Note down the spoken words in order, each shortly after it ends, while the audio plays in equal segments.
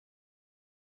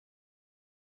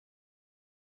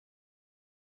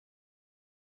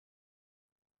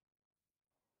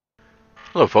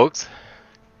Hello folks,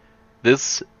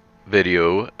 this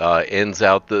video ends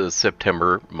out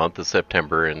the month of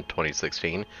September in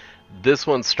 2016. This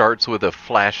one starts with a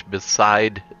flash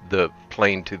beside the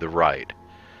plane to the right,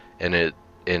 and it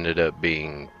ended up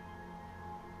being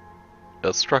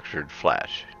a structured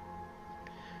flash.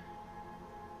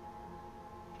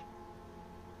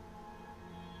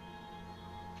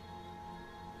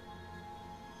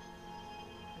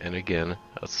 And again,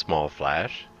 a small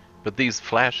flash, but these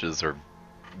flashes are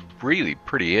really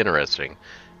pretty interesting.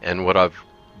 And what I've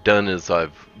done is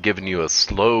I've given you a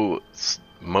slow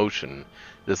motion.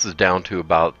 This is down to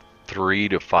about 3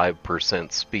 to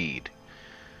 5% speed.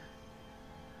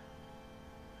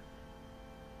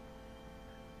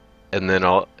 And then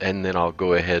I'll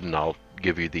go ahead and I'll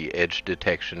give you the edge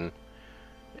detection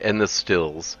and the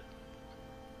stills.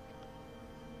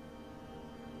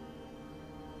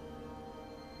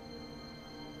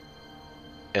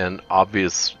 And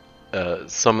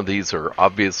some of these are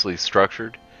obviously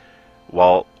structured,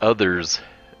 while others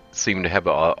seem to have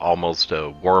almost a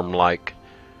worm-like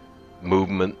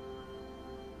movement,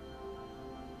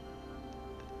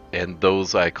 and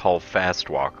those I call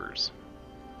fastwalkers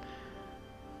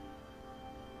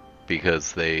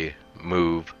because they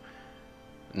move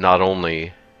not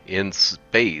only in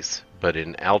space but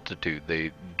in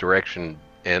altitude, direction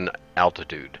and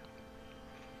altitude.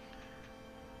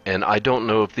 And I don't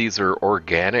know if these are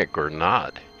organic or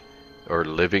not, or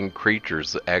living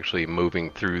creatures actually moving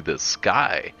through the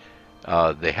sky.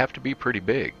 They have to be pretty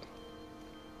big.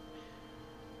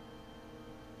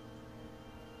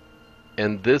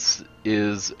 And this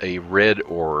is a red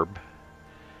orb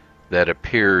that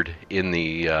appeared in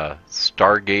the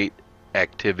Stargate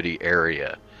activity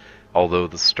area, although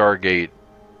the Stargate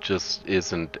just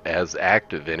isn't as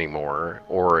active anymore,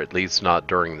 or at least not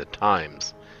during the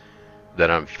times that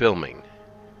I'm filming.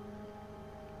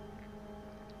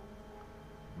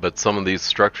 But some of these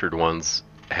structured ones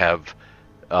have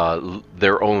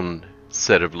their own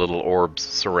set of little orbs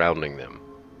surrounding them.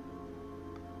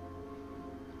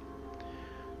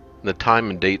 The time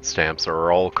and date stamps are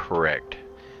all correct.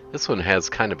 This one has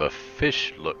kind of a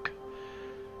fish look.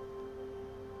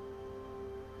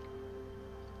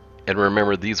 And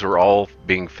remember, these are all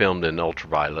being filmed in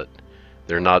ultraviolet.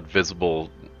 They're not visible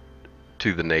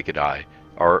to the naked eye.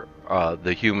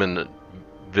 The human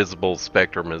visible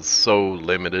spectrum is so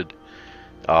limited.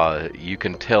 You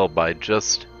can tell by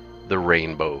just the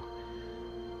rainbow.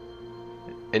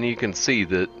 And you can see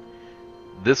that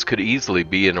this could easily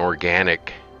be an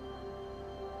organic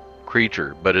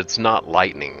creature, but it's not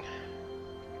lightning.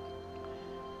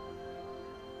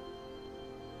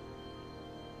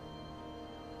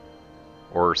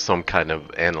 Or some kind of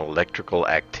an electrical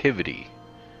activity.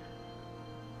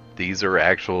 These are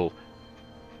actual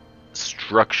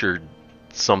structured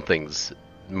somethings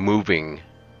moving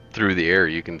through the air.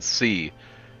 You can see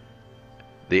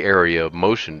the area of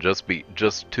motion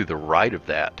just to the right of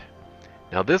that.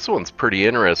 Now this one's pretty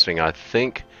interesting. I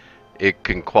think it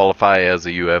can qualify as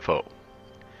a UFO.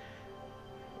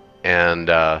 And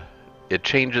it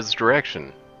changes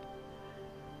direction.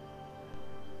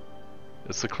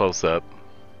 This is a close-up.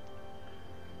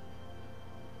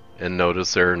 And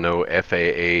notice there are no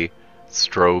FAA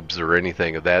strobes or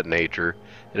anything of that nature,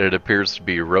 and it appears to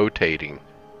be rotating.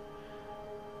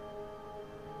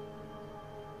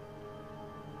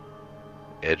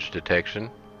 Edge detection.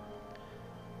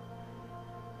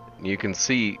 You can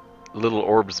see little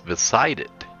orbs beside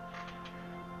it.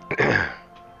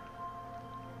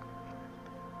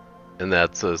 And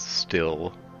that's a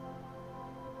still.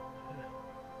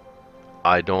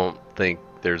 I don't think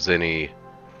there's any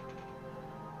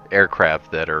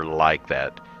aircraft that are like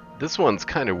that. This one's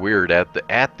kind of weird. At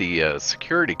the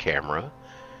security camera,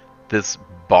 this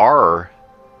bar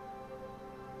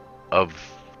of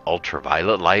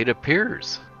ultraviolet light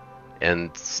appears,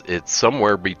 and it's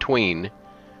somewhere between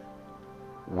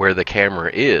where the camera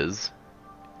is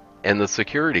and the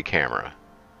security camera.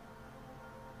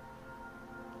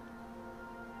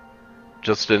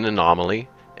 Just an anomaly,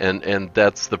 and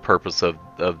that's the purpose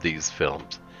of these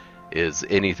films. Is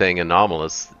anything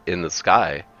anomalous in the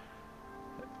sky,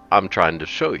 I'm trying to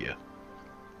show you,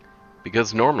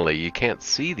 because normally you can't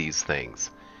see these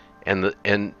things,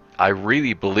 and I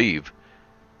really believe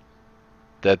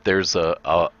that there's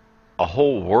a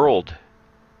whole world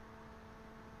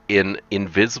in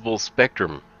invisible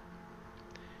spectrum.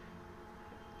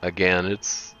 Again,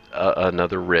 it's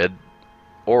another red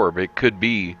orb. It could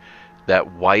be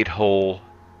that white hole.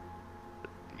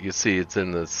 You see, it's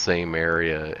in the same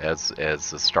area as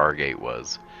the Stargate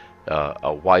was.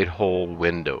 A white hole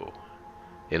window.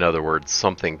 In other words,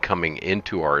 something coming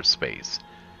into our space.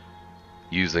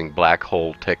 using black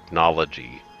hole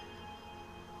technology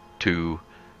to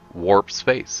warp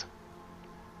space.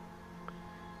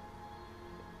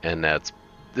 And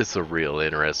this is real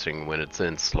interesting when it's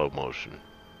in slow motion.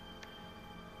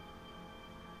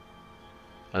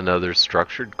 Another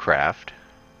structured craft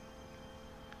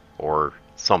or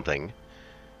something.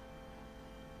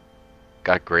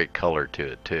 Got great color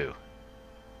to it too.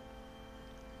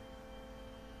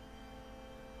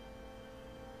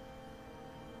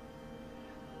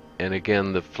 And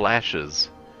again, the flashes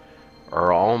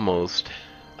are almost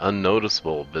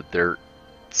unnoticeable, but they're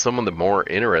some of the more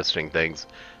interesting things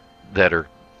that are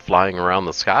flying around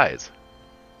the skies.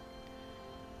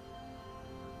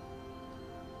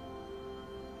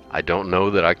 I don't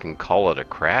know that I can call it a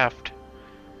craft.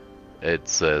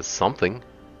 It's something,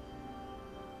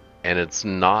 and it's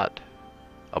not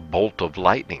a bolt of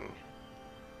lightning.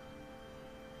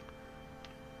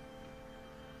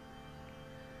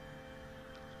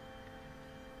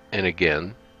 And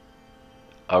again,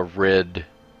 a red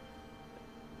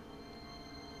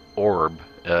orb,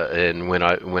 and when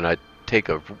I take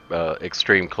a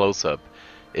extreme close-up,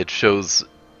 it shows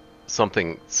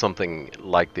something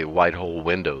like the white hole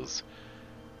windows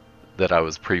that I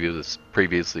was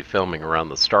previously filming around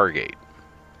the Stargate.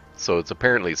 So it's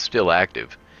apparently still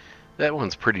active. That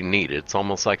one's pretty neat. It's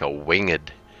almost like a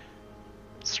winged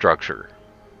structure.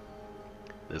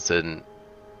 It's in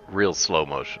real slow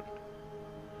motion.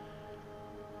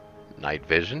 Night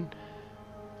vision.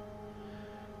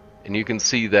 And you can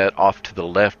see that off to the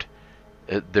left,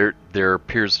 there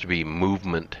appears to be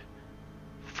movement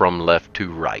from left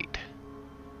to right.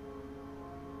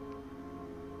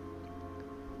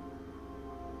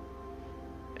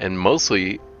 And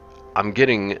mostly I'm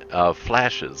getting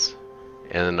flashes,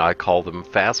 and I call them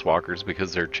fastwalkers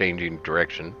because they're changing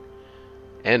direction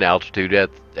and altitude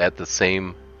at the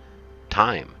same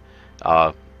time.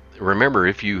 Remember,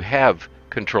 if you have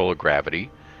control of gravity,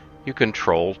 you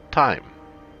control time.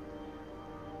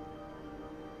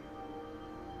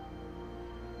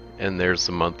 And there's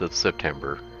the month of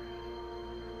September.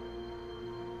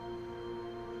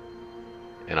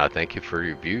 And I thank you for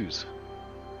your views.